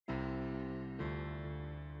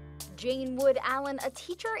Jane Wood Allen, a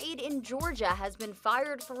teacher aide in Georgia, has been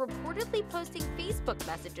fired for reportedly posting Facebook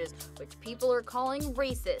messages which people are calling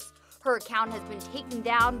racist. Her account has been taken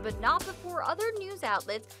down, but not before other news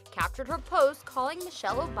outlets captured her post calling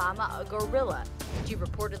Michelle Obama a gorilla. She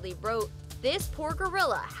reportedly wrote, "This poor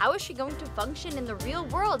gorilla, how is she going to function in the real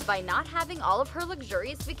world by not having all of her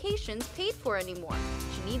luxurious vacations paid for anymore?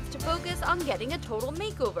 She needs to focus on getting a total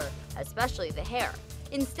makeover, especially the hair.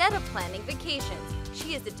 Instead of planning vacations,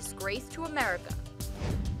 she is a disgrace to America."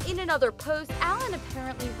 In another post, Allen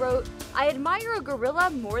apparently wrote, "I admire a gorilla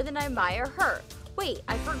more than I admire her. Wait,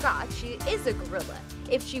 I forgot, she is a gorilla.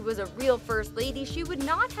 If she was a real first lady, she would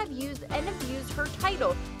not have used and abused her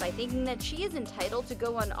title by thinking that she is entitled to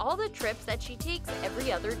go on all the trips that she takes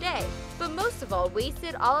every other day. But most of all,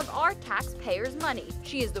 wasted all of our taxpayers' money.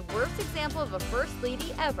 She is the worst example of a first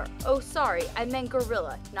lady ever. Oh, sorry, I meant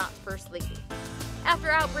gorilla, not first lady."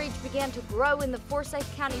 After outrage began to grow in the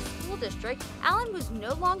Forsyth County School District, Allen was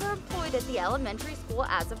no longer employed at the elementary school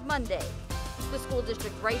as of Monday. The school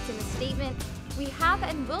district writes in a statement, "We have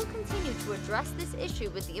and will continue to address this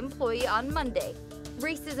issue with the employee on Monday.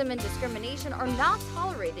 Racism and discrimination are not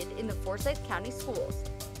tolerated in the Forsyth County schools."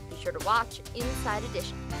 Be sure to watch Inside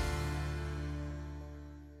Edition.